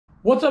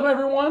What's up,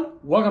 everyone?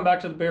 Welcome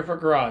back to the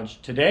Barefoot Garage.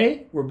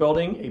 Today we're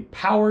building a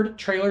powered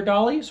trailer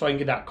dolly so I can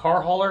get that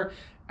car hauler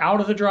out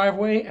of the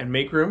driveway and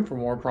make room for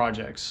more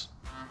projects.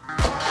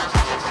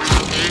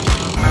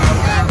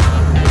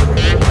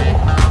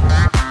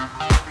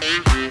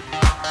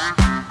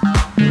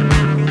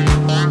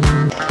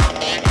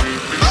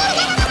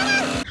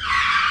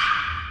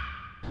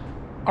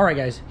 All right,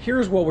 guys,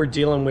 here's what we're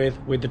dealing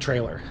with the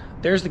trailer.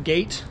 There's the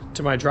gate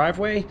to my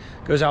driveway,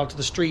 goes out to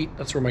the street.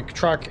 That's where my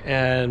truck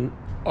and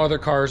other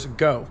cars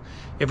go.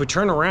 If we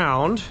turn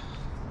around,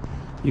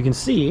 you can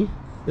see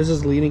this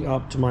is leading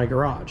up to my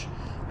garage,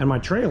 and my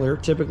trailer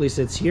typically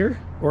sits here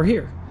or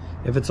here.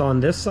 If it's on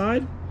this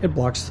side, it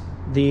blocks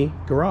the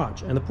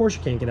garage and the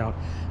Porsche can't get out.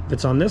 If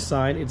it's on this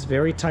side, it's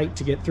very tight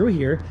to get through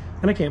here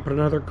and I can't put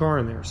another car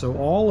in there. So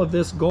all of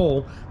this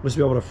goal was to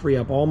be able to free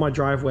up all my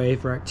driveway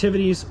for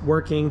activities,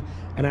 working,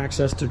 and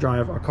access to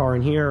drive a car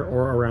in here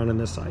or around on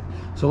this side.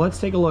 So let's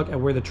take a look at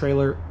where the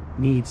trailer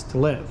needs to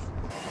live.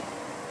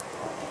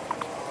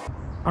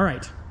 All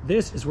right,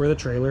 this is where the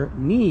trailer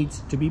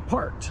needs to be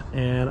parked,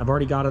 and I've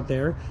already got it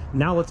there.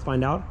 Now let's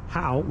find out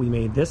how we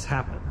made this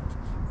happen.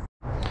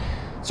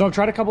 So I've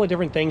tried a couple of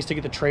different things to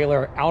get the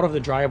trailer out of the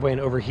driveway and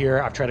over here.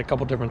 I've tried a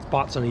couple different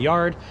spots in the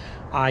yard.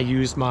 I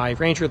used my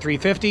Ranger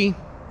 350,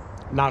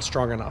 not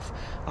strong enough.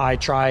 I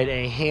tried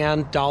a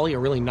hand dolly, a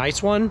really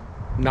nice one,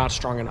 not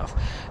strong enough.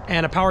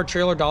 And a powered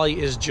trailer dolly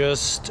is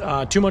just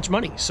too much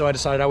money. So I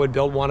decided I would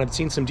build one. I've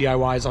seen some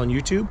DIYs on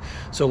YouTube.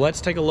 So let's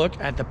take a look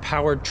at the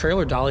powered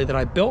trailer dolly that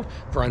I built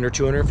for under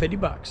 250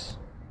 bucks.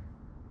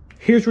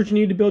 Here's what you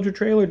need to build your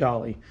trailer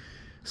dolly.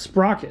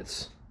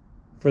 Sprockets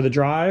for the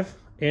drive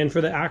and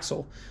for the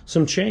axle,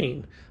 some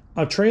chain,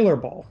 a trailer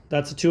ball.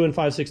 That's a 2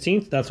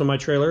 5/16. That's what my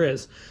trailer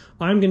is.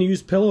 I'm gonna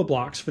use pillow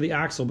blocks for the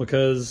axle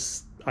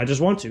because I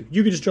just want to.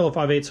 You could just drill a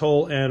 5/8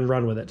 hole and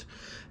run with it.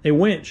 A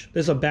winch.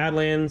 This is a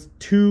Badlands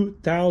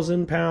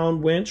 2,000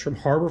 pound winch from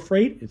Harbor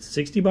Freight. It's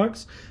 60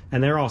 bucks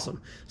and they're awesome.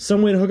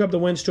 Some way to hook up the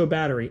winch to a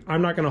battery.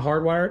 I'm not gonna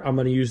hardwire it. I'm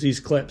gonna use these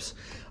clips.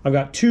 I've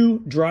got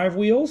 2 drive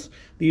wheels.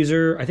 These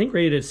are, I think,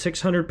 rated at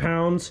 600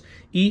 pounds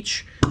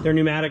each. They're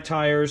pneumatic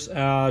tires,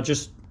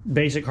 just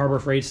basic Harbor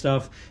Freight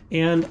stuff,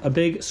 and a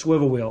big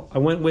swivel wheel. I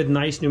went with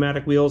nice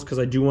pneumatic wheels because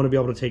I do want to be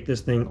able to take this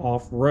thing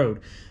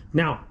off-road.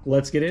 Now,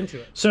 let's get into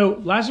it.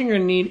 So, last thing you're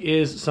gonna need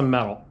is some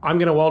metal. I'm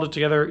gonna weld it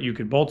together. You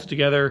could bolt it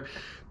together.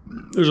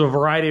 There's a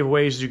variety of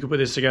ways you could put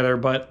this together,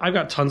 but I've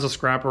got tons of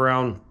scrap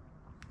around.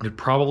 Could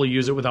probably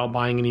use it without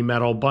buying any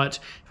metal, but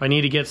if I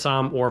need to get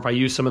some, or if I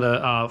use some of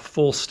the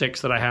full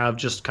sticks that I have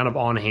just kind of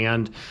on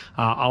hand,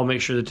 I'll make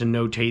sure to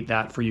notate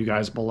that for you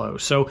guys below.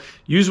 So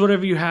use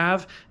whatever you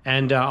have,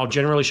 and I'll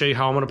generally show you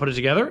how I'm going to put it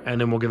together, and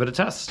then we'll give it a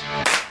test.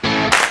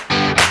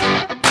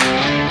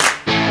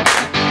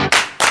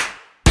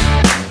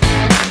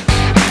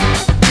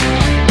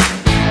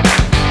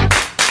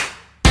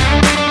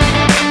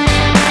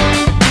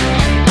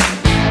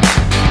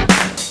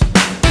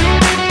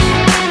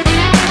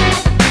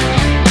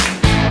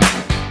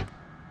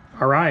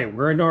 All right,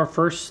 we're into our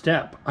first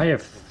step. I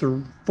have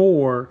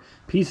 4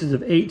 pieces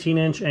of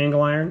 18-inch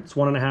angle iron. It's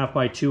 1.5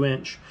 by 2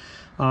 inch.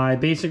 I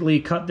basically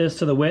cut this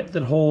to the width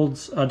that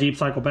holds a deep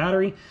cycle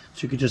battery.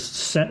 So you could just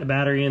set the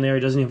battery in there. It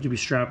doesn't have to be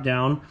strapped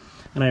down.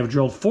 And I have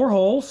drilled 4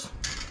 holes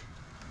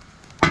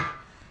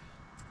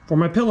for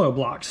my pillow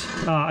blocks.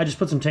 I just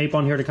put some tape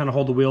on here to kind of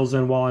hold the wheels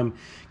in while I'm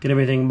getting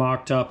everything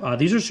mocked up.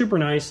 These are super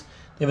nice.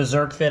 They have a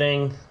Zerk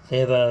fitting. They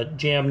have a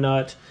jam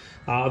nut.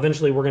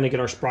 Eventually we're going to get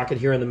our sprocket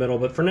here in the middle,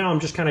 but for now I'm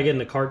just kind of getting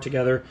the cart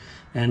together,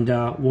 and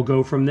we'll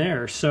go from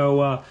there.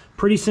 So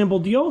pretty simple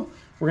deal.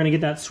 We're going to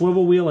get that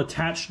swivel wheel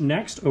attached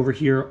next over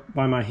here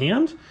by my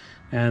hand,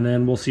 and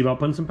then we'll see about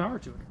putting some power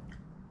to it.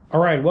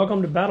 All right,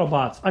 welcome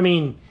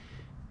to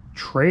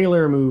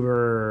trailer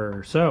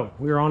mover. So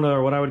we're on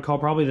to what I would call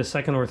probably the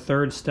second or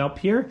third step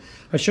here.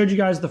 I showed you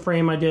guys the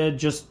frame I did,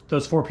 just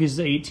those 4 pieces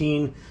of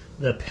 18,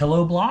 the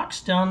pillow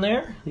blocks down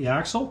there, the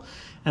axle.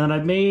 And then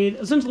I've made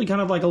essentially kind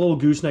of like a little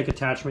gooseneck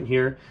attachment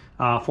here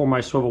for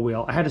my swivel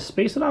wheel. I had to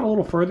space it out a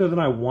little further than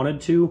I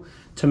wanted to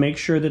make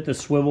sure that the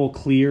swivel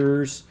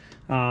clears.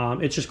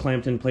 It's just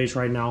clamped in place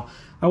right now.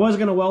 I was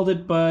going to weld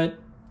it, but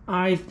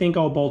I think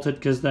I'll bolt it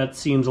because that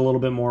seems a little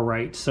bit more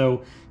right. So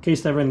in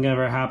case everything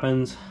ever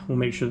happens, we'll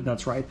make sure that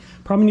that's right.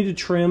 Probably need to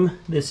trim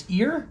this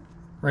ear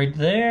right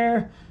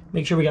there.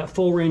 Make sure we got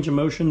full range of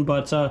motion,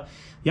 but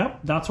yep,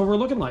 that's what we're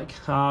looking like.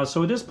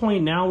 So at this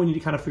point now, we need to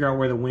kind of figure out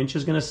where the winch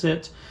is going to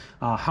sit,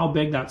 how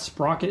big that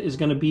sprocket is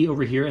going to be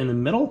over here in the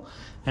middle,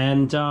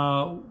 and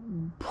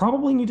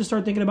probably need to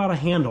start thinking about a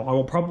handle. I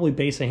will probably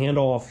base a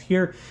handle off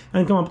here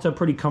and come up to a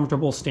pretty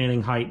comfortable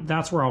standing height.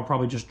 That's where I'll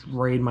probably just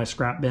raid my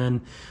scrap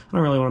bin. I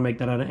don't really want to make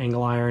that out of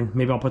angle iron.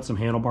 Maybe I'll put some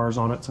handlebars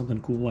on it,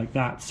 something cool like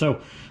that. So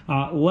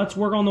let's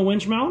work on the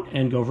winch mount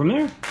and go from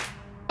there.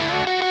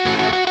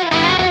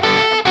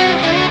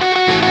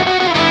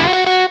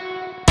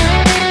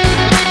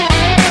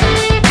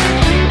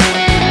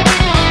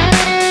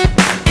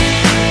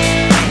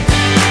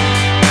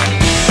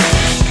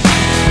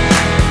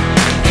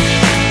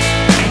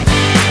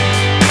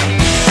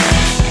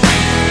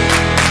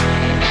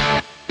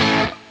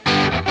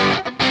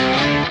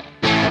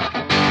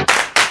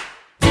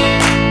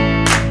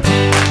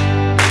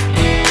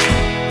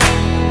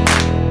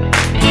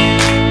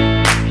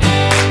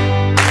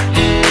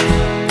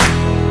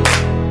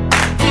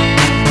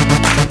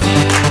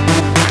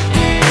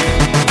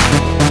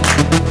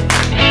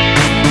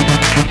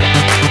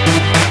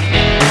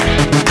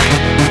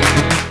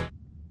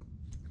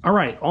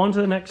 on to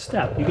the next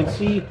step. You can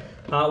see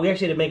we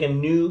actually had to make a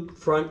new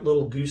front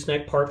little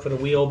gooseneck part for the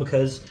wheel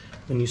because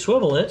when you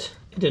swivel it,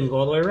 it didn't go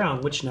all the way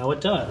around, which now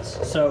it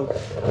does. So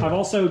I've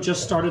also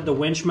just started the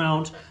winch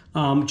mount,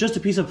 just a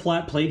piece of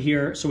flat plate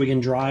here so we can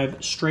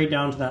drive straight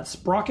down to that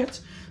sprocket.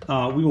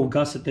 We will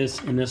gusset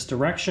this in this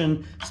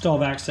direction, still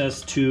have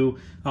access to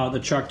the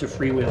truck to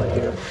freewheel it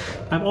here.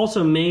 I've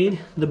also made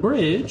the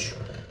bridge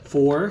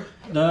for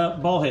the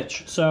ball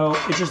hitch. So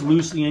it's just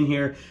loosely in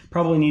here,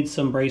 probably needs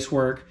some brace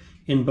work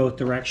in both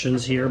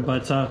directions here,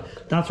 but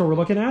that's what we're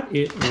looking at.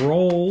 It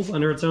rolls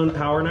under its own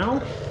power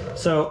now.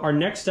 So our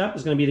next step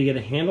is going to be to get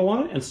a handle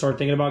on it and start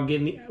thinking about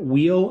getting the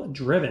wheel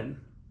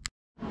driven.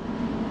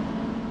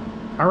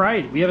 All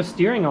right, we have a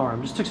steering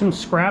arm. Just took some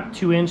scrap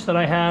 2-inch that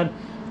I had,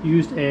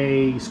 used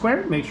a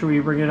square, make sure we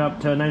bring it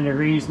up to 90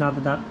 degrees. Not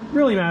that that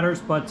really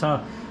matters, but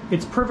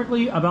it's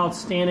perfectly about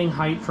standing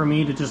height for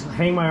me to just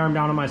hang my arm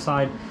down on my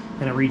side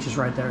and it reaches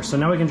right there. So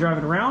now we can drive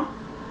it around.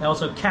 I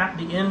also capped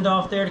the end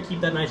off there to keep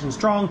that nice and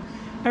strong.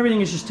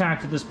 Everything is just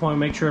tacked at this point,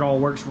 make sure it all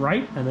works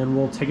right, and then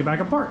we'll take it back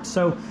apart.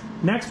 So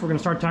next, we're gonna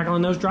start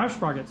tackling those drive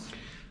sprockets.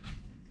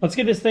 Let's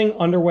get this thing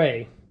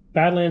underway.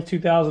 Badlands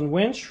 2000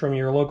 winch from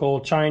your local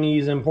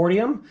Chinese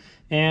Emporium.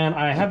 And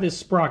I have this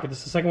sprocket, this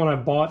is the second one I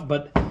bought,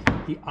 but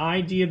the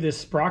idea of this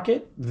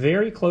sprocket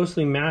very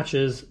closely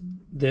matches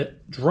the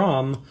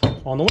drum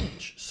on the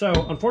winch. So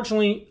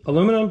unfortunately,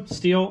 aluminum,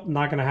 steel,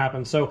 not gonna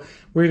happen. So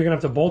we're either gonna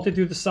have to bolt it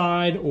through the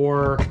side,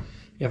 or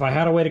if I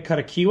had a way to cut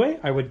a keyway,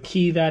 I would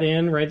key that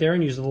in right there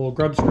and use the little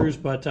grub screws,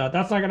 but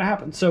that's not gonna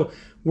happen. So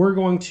we're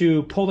going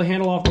to pull the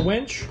handle off the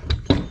winch,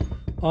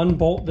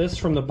 unbolt this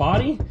from the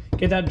body,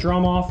 get that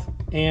drum off,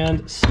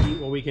 and see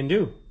what we can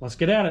do. Let's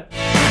get at it.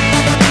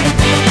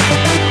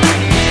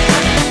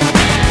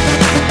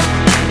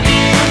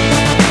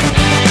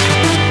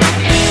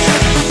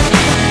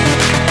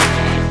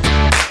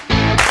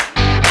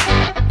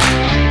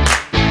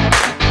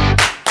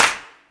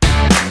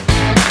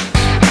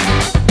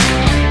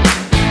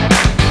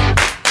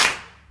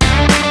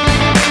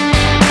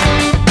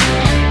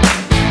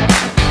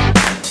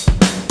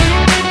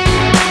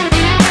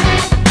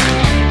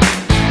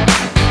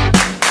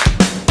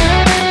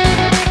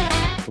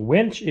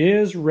 Winch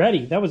is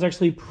ready. That was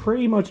actually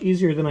pretty much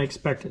easier than I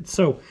expected.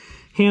 So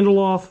handle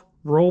off,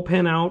 roll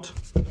pin out,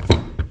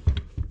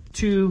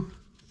 2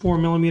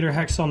 4mm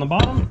hex on the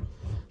bottom,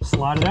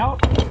 slide it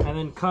out, and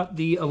then cut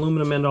the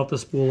aluminum end off the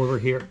spool over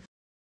here.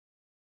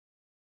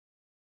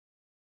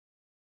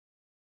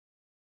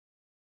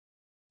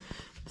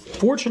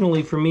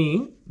 Fortunately for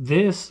me,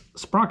 this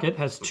sprocket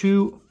has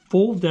 2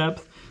 full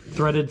depth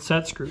threaded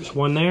set screws,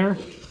 one there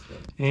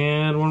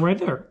and one right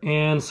there.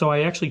 And so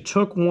I actually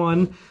took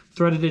one,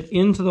 threaded it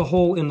into the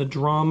hole in the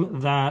drum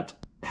that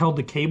held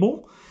the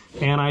cable,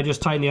 and I just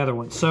tightened the other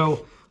one.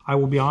 So I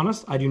will be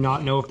honest, I do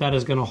not know if that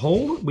is going to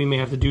hold. We may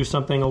have to do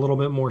something a little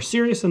bit more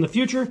serious in the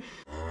future,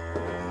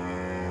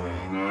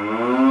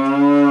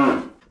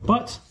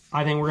 but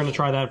I think we're going to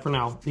try that for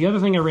now. The other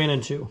thing I ran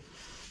into,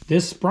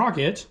 this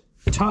sprocket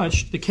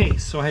touched the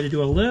case, so I had to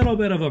do a little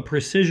bit of a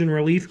precision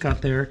relief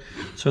cut there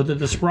so that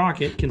the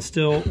sprocket can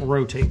still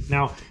rotate.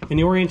 Now, in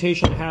the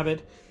orientation I have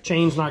it,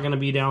 chain's not going to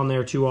be down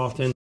there too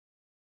often.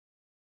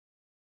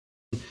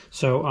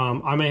 So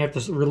I may have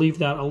to relieve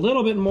that a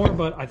little bit more,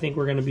 but I think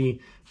we're going to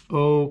be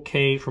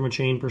okay from a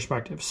chain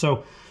perspective.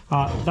 So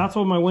that's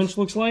what my winch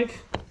looks like.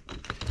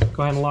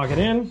 Go ahead and lock it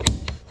in,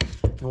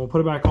 and we'll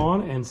put it back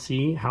on and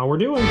see how we're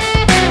doing.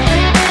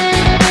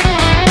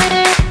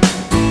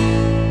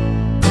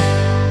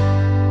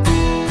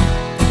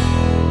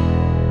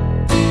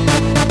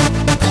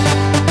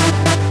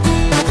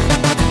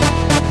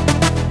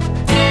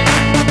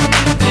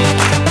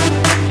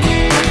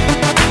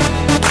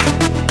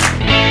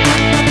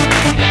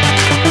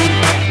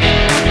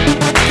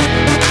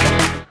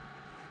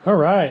 All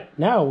right,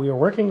 now we are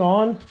working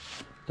on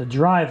the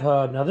drive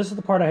hub. Now this is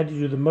the part I had to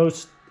do the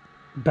most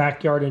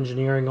backyard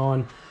engineering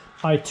on.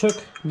 I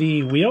took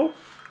the wheel,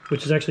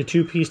 which is actually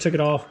 2-piece, took it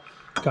off,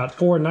 got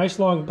 4 nice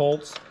long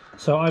bolts.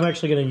 So I'm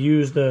actually gonna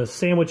use the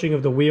sandwiching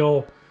of the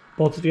wheel,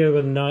 bolt it together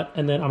with a nut,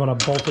 and then I'm gonna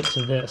bolt it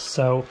to this.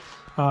 So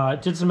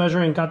did some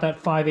measuring, got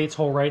that 5/8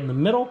 hole right in the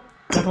middle.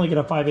 Definitely get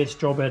a 5/8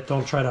 drill bit,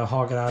 don't try to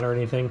hog it out or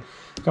anything.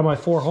 Got my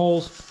 4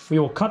 holes. We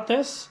will cut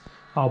this.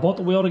 I'll bolt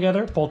the wheel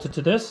together, bolt it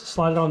to this,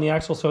 slide it on the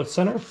axle so it's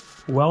center,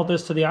 weld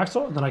this to the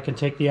axle, and then I can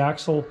take the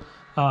axle,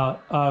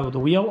 the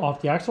wheel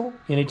off the axle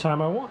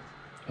anytime I want.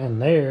 And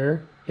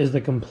there is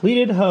the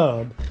completed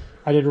hub.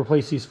 I did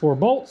replace these 4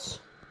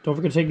 bolts. Don't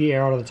forget to take the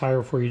air out of the tire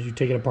before you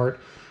take it apart,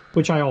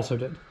 which I also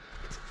did.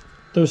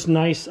 Those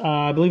nice,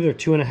 I believe they're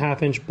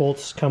 2.5-inch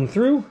bolts come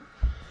through,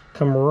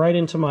 come right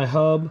into my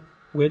hub,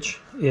 which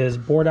is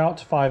bored out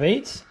to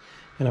 5/8.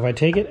 And if I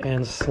take it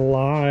and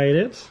slide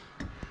it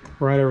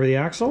right over the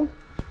axle,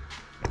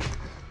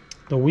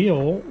 the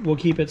wheel will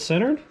keep it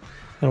centered.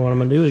 And what I'm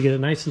gonna do is get it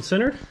nice and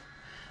centered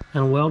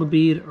and weld a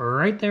bead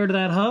right there to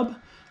that hub.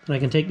 And I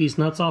can take these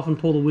nuts off and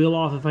pull the wheel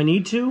off if I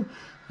need to,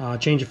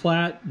 change it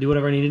flat, do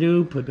whatever I need to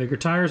do, put bigger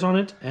tires on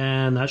it,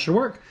 and that should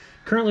work.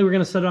 Currently we're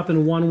gonna set it up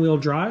in 1-wheel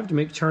drive to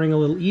make turning a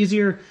little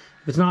easier.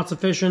 If it's not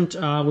sufficient,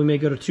 we may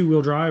go to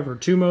 2-wheel drive or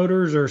 2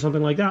 motors or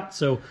something like that.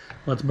 So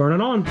let's burn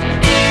it on.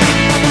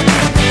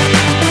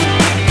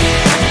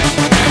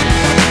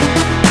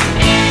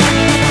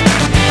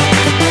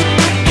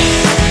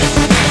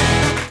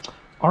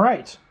 All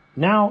right,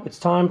 now it's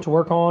time to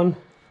work on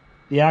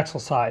the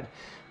axle side.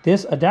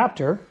 This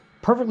adapter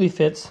perfectly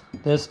fits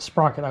this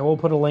sprocket. I will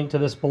put a link to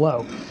this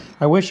below.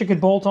 I wish it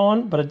could bolt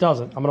on, but it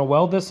doesn't. I'm gonna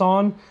weld this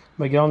on, I'm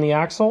gonna get on the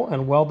axle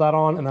and weld that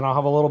on, and then I'll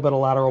have a little bit of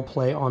lateral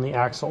play on the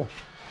axle.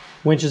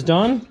 Winch is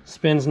done,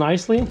 spins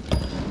nicely.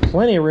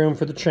 Plenty of room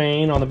for the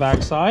chain on the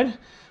back side.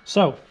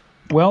 So,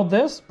 weld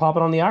this, pop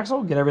it on the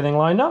axle, get everything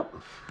lined up.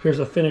 Here's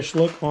a finished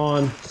look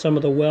on some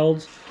of the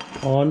welds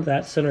on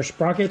that center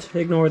sprocket.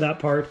 Ignore that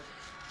part.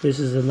 This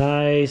is a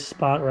nice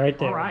spot right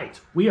there. All right,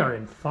 we are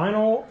in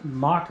final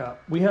mock-up.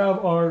 We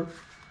have our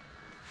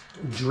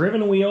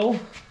driven wheel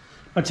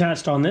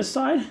attached on this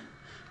side,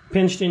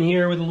 pinched in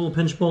here with a little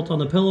pinch bolt on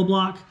the pillow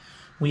block.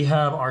 We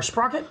have our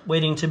sprocket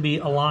waiting to be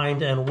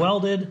aligned and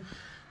welded,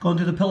 going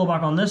through the pillow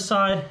block on this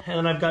side, and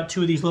then I've got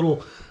 2 of these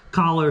little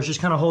collars just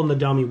kind of holding the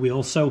dummy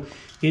wheel. So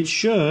it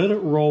should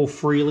roll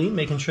freely,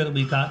 making sure that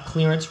we've got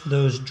clearance for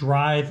those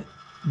drive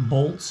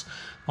bolts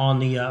on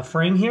the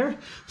frame here.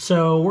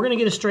 So we're gonna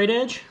get a straight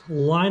edge,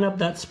 line up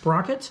that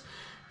sprocket,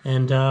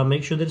 and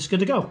make sure that it's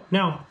good to go.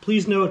 Now,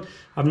 please note,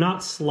 I've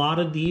not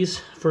slotted these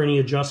for any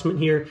adjustment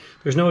here.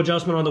 There's no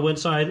adjustment on the winch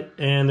side,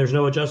 and there's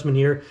no adjustment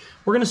here.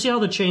 We're gonna see how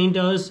the chain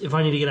does. If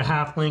I need to get a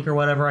half link or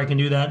whatever, I can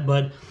do that,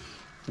 but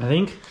I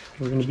think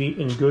we're gonna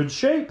be in good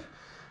shape.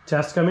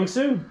 Test coming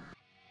soon.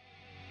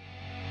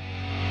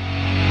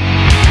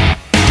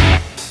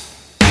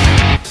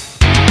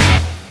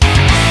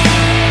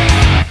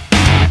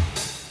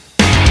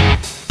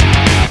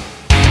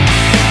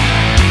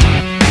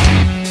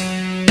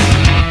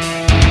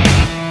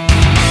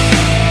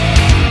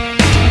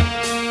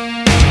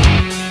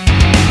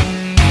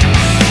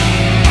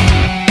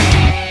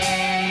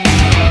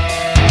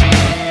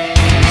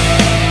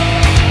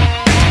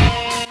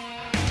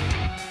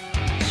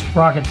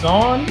 Sprocket's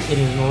on. It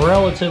is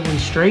relatively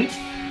straight.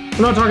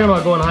 We're not talking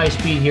about going high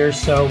speed here,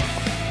 so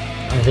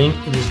I think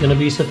it is going to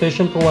be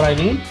sufficient for what I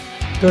need.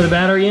 Throw the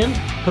battery in,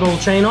 put a little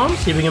chain on,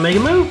 see if we can make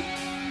it move.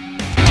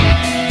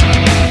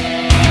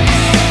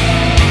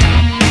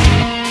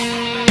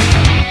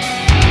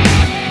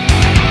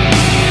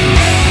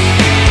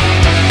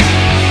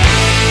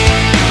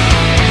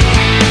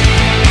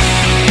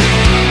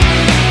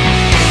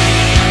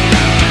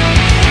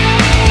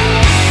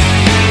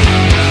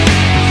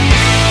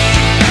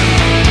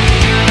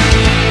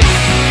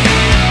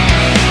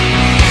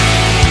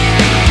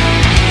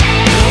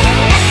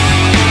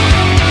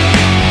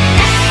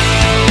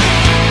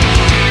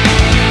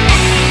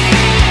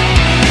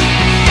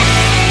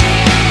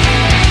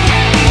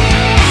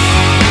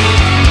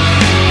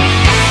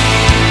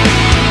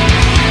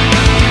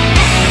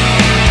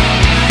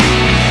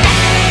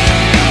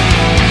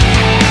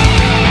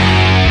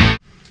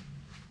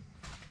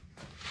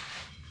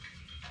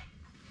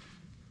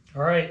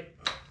 All right,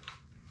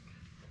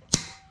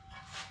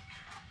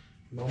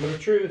 moment of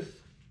truth.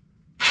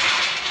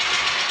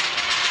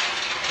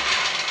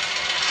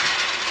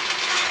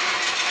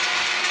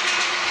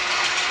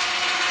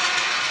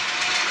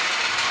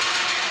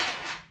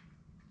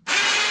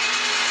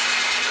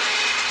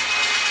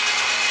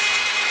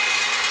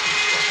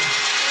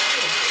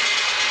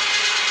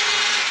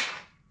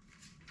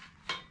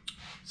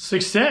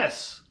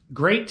 Success,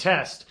 great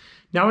test.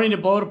 Now we need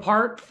to blow it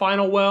apart,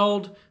 final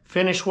weld,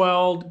 finish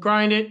weld,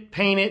 grind it,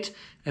 paint it,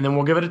 and then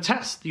we'll give it a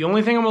test. The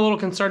only thing I'm a little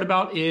concerned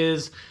about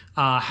is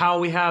how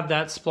we have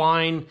that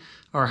spline,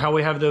 or how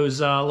we have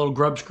those little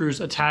grub screws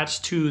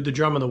attached to the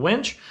drum of the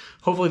winch.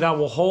 Hopefully that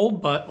will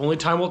hold, but only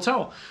time will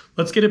tell.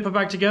 Let's get it put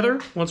back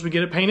together once we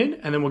get it painted,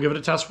 and then we'll give it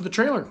a test for the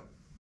trailer.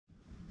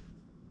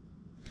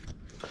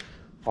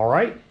 All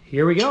right,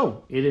 here we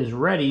go. It is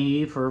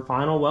ready for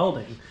final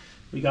welding.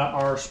 We got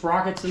our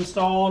sprockets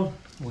installed.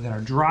 We got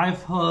our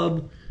drive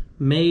hub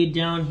made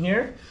down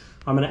here.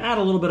 I'm gonna add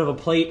a little bit of a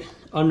plate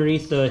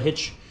underneath the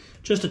hitch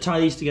just to tie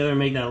these together and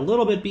make that a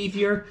little bit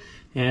beefier.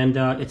 And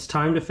it's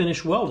time to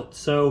finish weld it.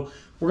 So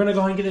we're gonna go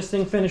ahead and get this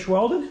thing finished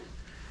welded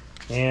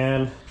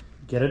and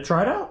get it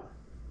tried out.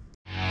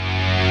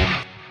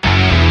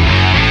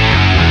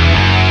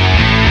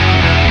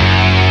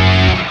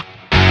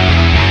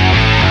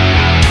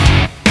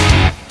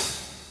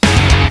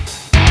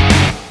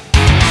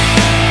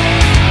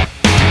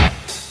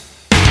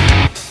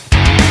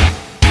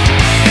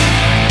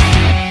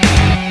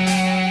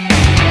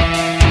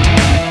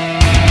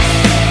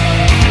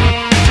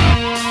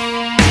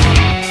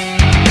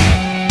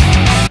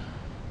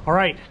 All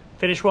right,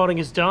 finish welding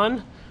is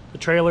done. The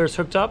trailer is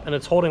hooked up and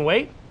it's holding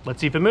weight. Let's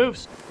see if it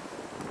moves.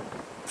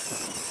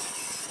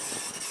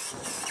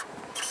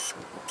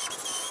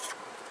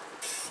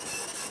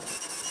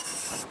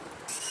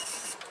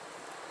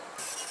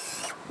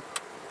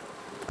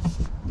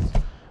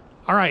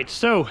 All right,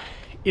 so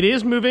it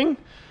is moving.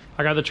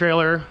 I got the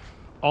trailer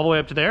all the way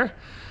up to there,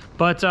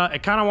 but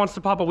it kind of wants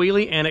to pop a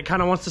wheelie and it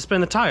kind of wants to spin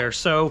the tire.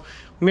 So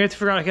we may have to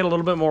figure out how to get a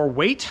little bit more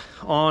weight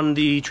on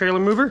the trailer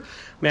mover.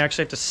 May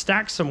actually have to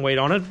stack some weight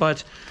on it,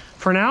 but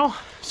for now,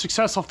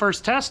 successful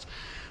first test.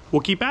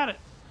 We'll keep at it.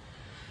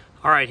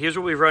 All right, here's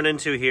what we've run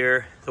into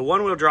here. The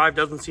one-wheel drive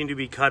doesn't seem to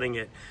be cutting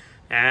it.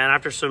 And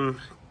after some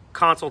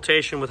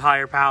consultation with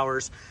higher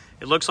powers,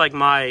 it looks like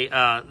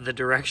my the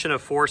direction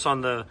of force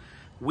on the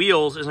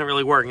wheels isn't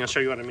really working. I'll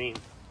show you what I mean.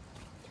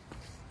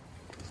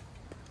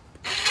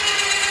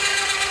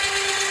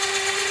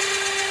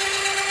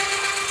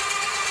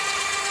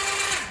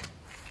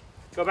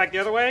 Go back the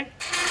other way.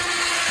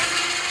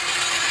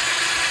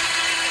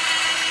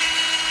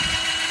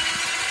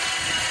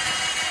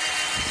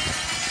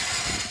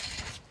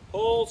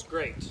 Pulls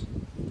great.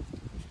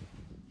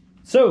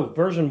 So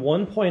version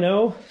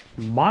 1.0,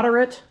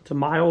 moderate to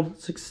mild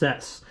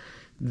success.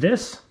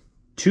 This,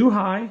 too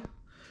high.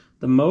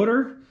 The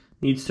motor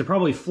needs to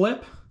probably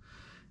flip,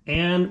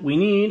 and we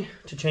need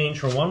to change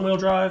from one-wheel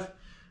drive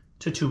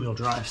to two-wheel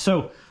drive.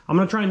 So I'm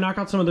gonna try and knock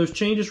out some of those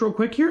changes real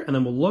quick here, and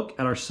then we'll look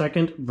at our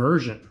second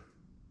version.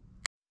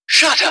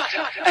 Shut up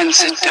and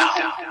sit down.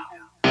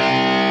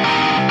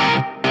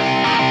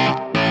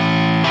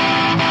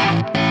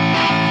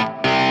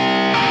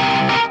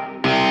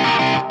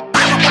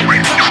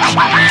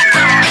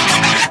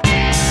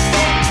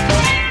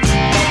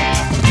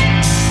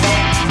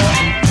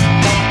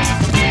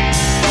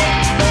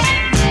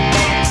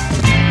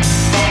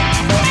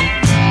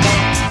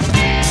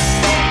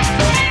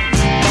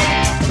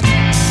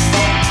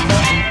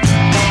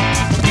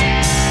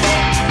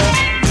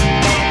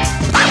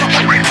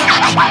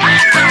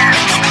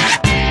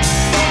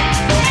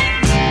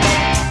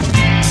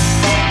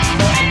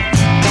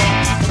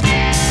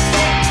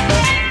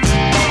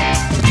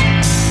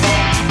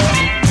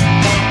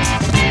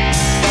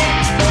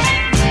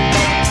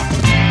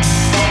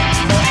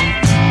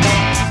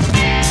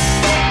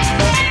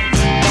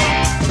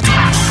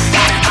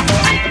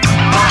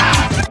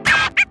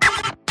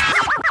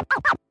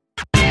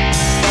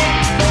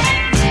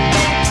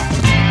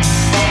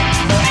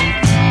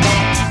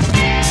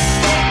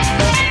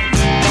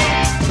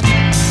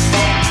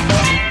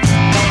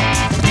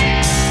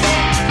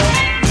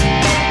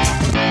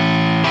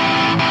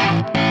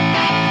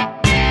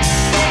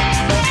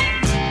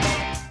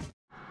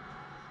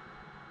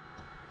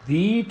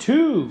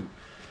 V2.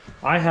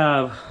 I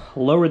have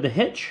lowered the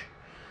hitch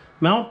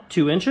mount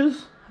 2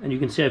 inches, and you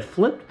can see I've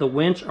flipped the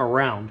winch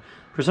around.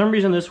 For some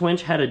reason, this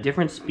winch had a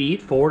different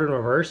speed, forward and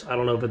reverse. I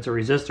don't know if it's a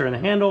resistor in the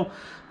handle.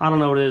 I don't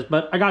know what it is,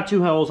 but I got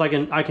 2 holes. I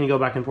can go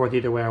back and forth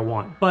either way I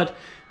want. But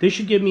this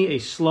should give me a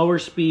slower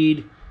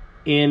speed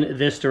in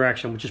this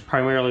direction, which is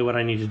primarily what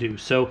I need to do.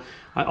 So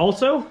I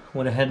also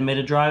went ahead and made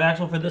a drive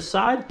axle for this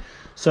side.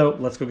 So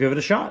let's go give it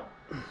a shot.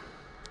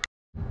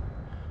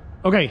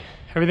 Okay,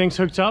 everything's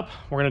hooked up.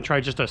 We're gonna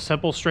try just a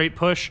simple straight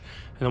push,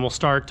 and then we'll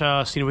start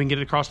seeing if we can get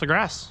it across the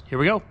grass. Here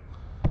we go.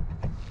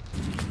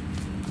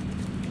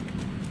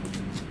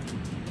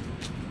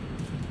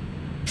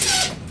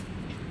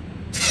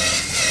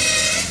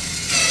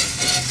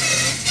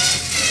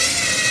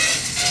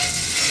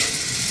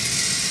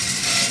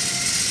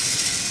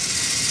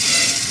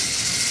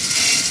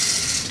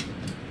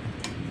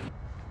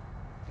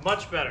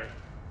 Much better.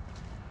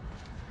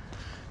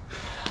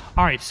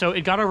 All right, so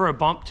it got over a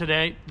bump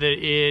today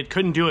that it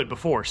couldn't do it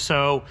before.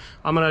 So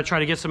I'm gonna try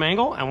to get some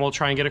angle and we'll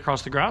try and get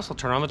across the grass. I'll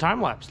turn on the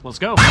time lapse. Let's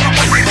go.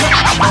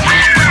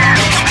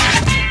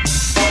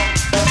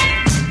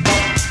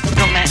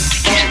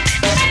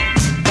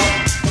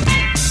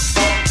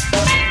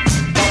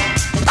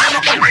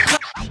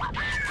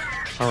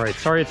 All right,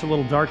 sorry it's a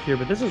little dark here,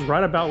 but this is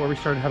right about where we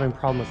started having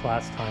problems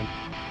last time.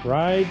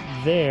 Right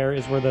there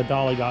is where the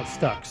dolly got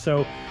stuck.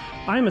 So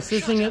I'm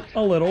assisting it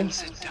a little,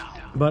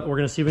 but we're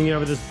gonna see if we can get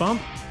over this bump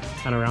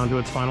and around to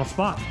its final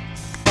spot.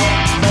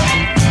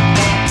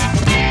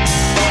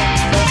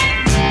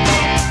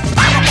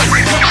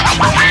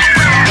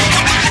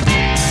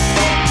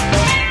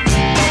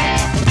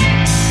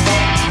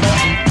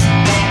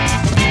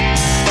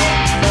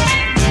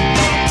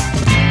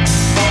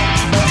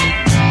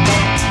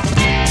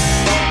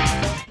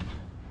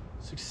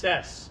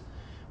 Success.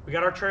 We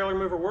got our trailer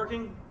mover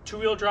working.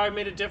 2-wheel drive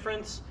made a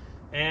difference.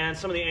 And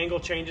some of the angle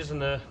changes in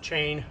the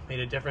chain made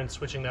a difference,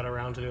 switching that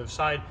around to the other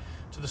side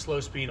to the slow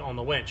speed on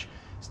the winch.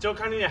 Still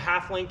kind of need a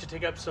half link to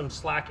take up some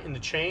slack in the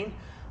chain,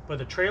 but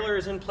the trailer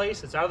is in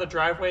place, it's out of the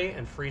driveway,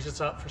 and frees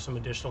us up for some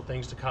additional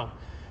things to come.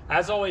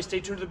 As always, stay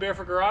tuned to the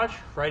Barefoot Garage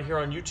right here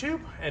on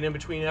YouTube, and in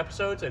between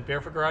episodes at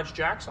Barefoot Garage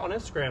Jacks on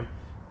Instagram.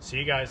 See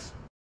you guys.